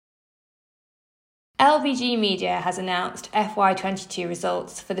LBG Media has announced FY22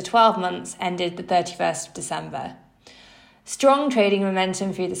 results for the 12 months ended the 31st of December. Strong trading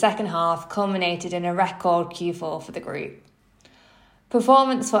momentum through the second half culminated in a record Q4 for the group.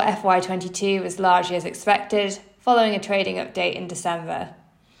 Performance for FY22 was largely as expected, following a trading update in December.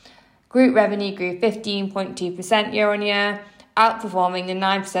 Group revenue grew 15.2% year-on-year, outperforming the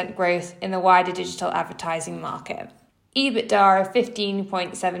 9% growth in the wider digital advertising market. EBITDA of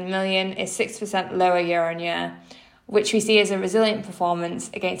 $15.7 million is 6% lower year-on-year, which we see as a resilient performance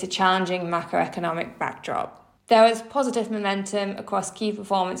against a challenging macroeconomic backdrop. There was positive momentum across key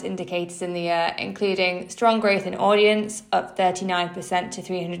performance indicators in the year, including strong growth in audience, up 39% to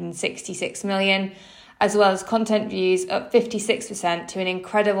 366 million, as well as content views up 56% to an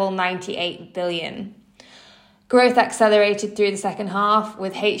incredible 98 billion. Growth accelerated through the second half,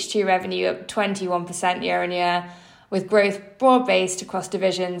 with H2 revenue up 21% year-on-year, with growth broad-based across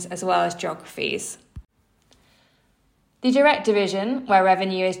divisions as well as geographies. The direct division, where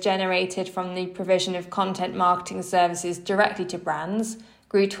revenue is generated from the provision of content marketing services directly to brands,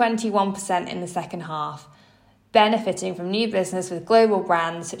 grew 21% in the second half, benefiting from new business with global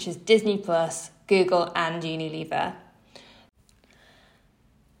brands such as Disney+, Google and Unilever.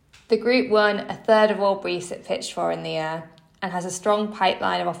 The group won a third of all briefs it pitched for in the year and has a strong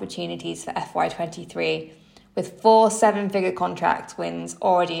pipeline of opportunities for FY23, with 4 7-figure contract wins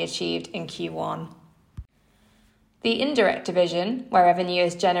already achieved in Q1. The indirect division, where revenue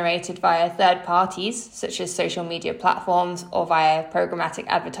is generated via third parties, such as social media platforms or via programmatic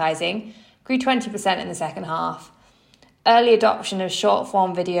advertising, grew 20% in the second half. Early adoption of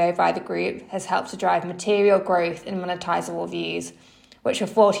short-form video by the group has helped to drive material growth in monetizable views, which were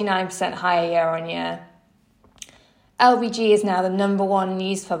 49% higher year-on-year. LBG is now the #1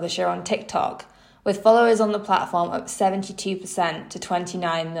 news publisher on TikTok, with followers on the platform up 72% to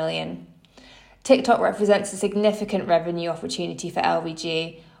 29 million. TikTok represents a significant revenue opportunity for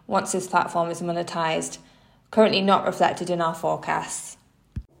LBG once this platform is monetized, currently not reflected in our forecasts.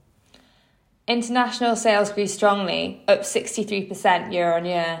 International sales grew strongly, up 63%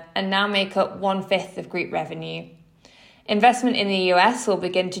 year-on-year, and now make up 1/5 of group revenue. Investment in the US will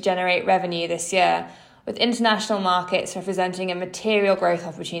begin to generate revenue this year, with international markets representing a material growth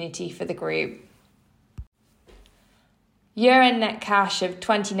opportunity for the group. Year-end net cash of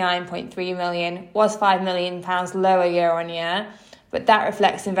 £29.3 million was £5 million lower year-on-year, but that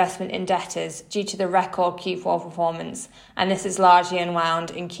reflects investment in debtors due to the record Q4 performance, and this is largely unwound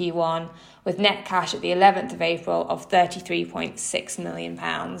in Q1, with net cash at the 11th of April of £33.6 million.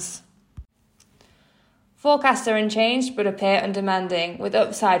 Forecasts are unchanged but appear undemanding, with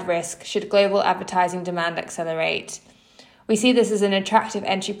upside risk should global advertising demand accelerate. We see this as an attractive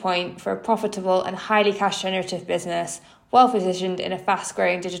entry point for a profitable and highly cash-generative business, well positioned in a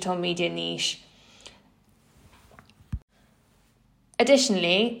fast-growing digital media niche.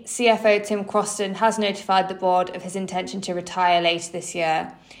 Additionally, CFO Tim Croston has notified the board of his intention to retire later this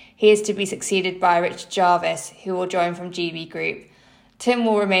year. He is to be succeeded by Richard Jarvis, who will join from GB Group. Tim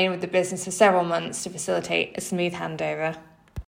will remain with the business for several months to facilitate a smooth handover.